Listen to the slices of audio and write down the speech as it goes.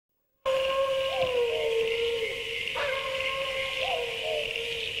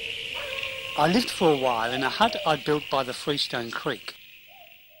I lived for a while in a hut I'd built by the Freestone Creek.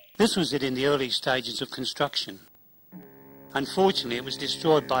 This was it in the early stages of construction. Unfortunately, it was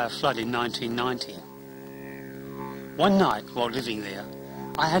destroyed by a flood in 1990. One night, while living there,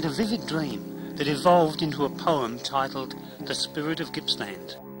 I had a vivid dream that evolved into a poem titled The Spirit of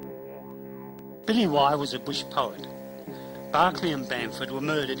Gippsland. Billy Y was a bush poet. Barclay and Bamford were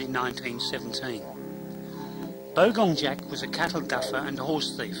murdered in 1917. Bogong Jack was a cattle duffer and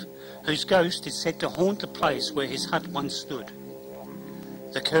horse thief, whose ghost is said to haunt the place where his hut once stood.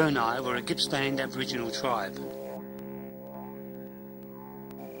 The Kurnai were a Gippsland Aboriginal tribe.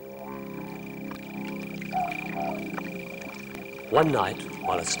 One night,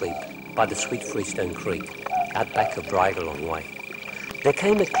 while asleep, by the sweet Freestone Creek, out back of Bridalong Way, there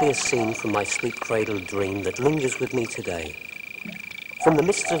came a clear scene from my sleep-cradled dream that lingers with me today. From the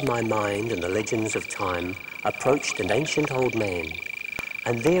mists of my mind and the legends of time approached an ancient old man,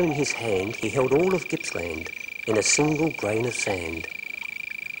 and there in his hand he held all of Gippsland in a single grain of sand.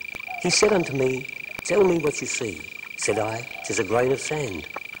 He said unto me, "Tell me what you see." Said I, "'Tis a grain of sand."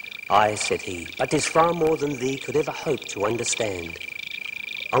 "Aye," said he, "but 'tis far more than thee could ever hope to understand.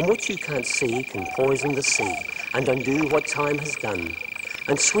 And what you can't see can poison the sea and undo what time has done.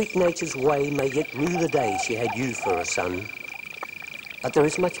 And sweet nature's way may yet rue the day she had you for a son. But there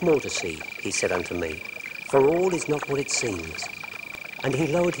is much more to see," he said unto me, "for all is not what it seems." And he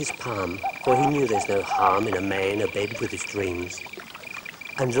lowered his palm, for he knew there's no harm in a man abed with his dreams.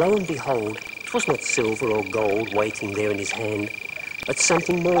 And lo and behold, 'twas not silver or gold waiting there in his hand, but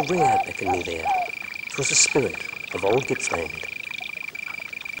something more rare beckoned me there. 'Twas the spirit of old Gippsland.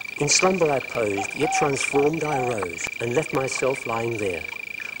 In slumber I posed, yet transformed I arose, and left myself lying there.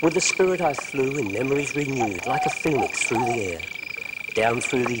 With the spirit I flew in memories renewed, like a phoenix through the air. Down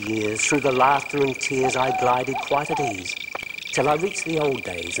through the years, through the laughter and tears, I glided quite at ease, till I reached the old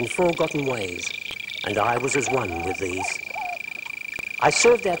days and forgotten ways, and I was as one with these. I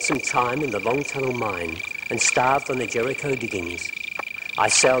served out some time in the Long Tunnel mine, and starved on the Jericho diggings. I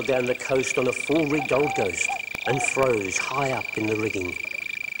sailed down the coast on a full-rigged old ghost, and froze high up in the rigging.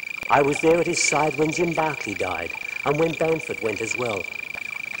 I was there at his side when Jim Barclay died, and when Bamford went as well.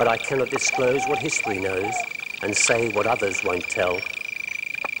 But I cannot disclose what history knows, and say what others won't tell.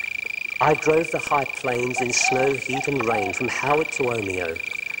 I drove the high plains in snow, heat and rain, from Howard to Omeo,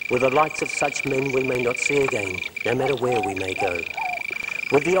 with the likes of such men we may not see again, no matter where we may go.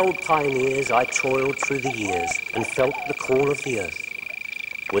 With the old pioneers I toiled through the years, and felt the call of the earth.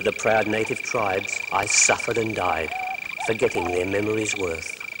 With the proud native tribes I suffered and died, forgetting their memory's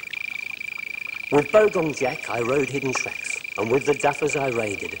worth. With Bogong Jack I rode hidden tracks, and with the duffers I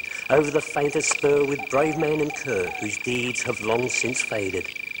raided, over the faintest spur with brave man and cur, whose deeds have long since faded.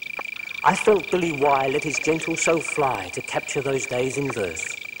 I felt Billy Y let his gentle soul fly to capture those days in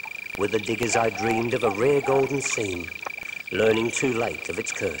verse. With the diggers I dreamed of a rare golden seam, learning too late of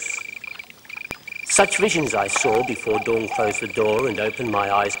its curse. Such visions I saw before dawn closed the door and opened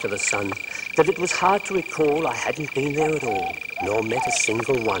my eyes to the sun, that it was hard to recall I hadn't been there at all, nor met a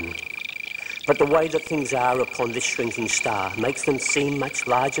single one. But the way that things are upon this shrinking star makes them seem much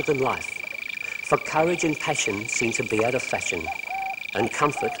larger than life. For courage and passion seem to be out of fashion, and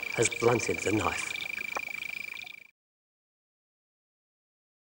comfort has blunted the knife.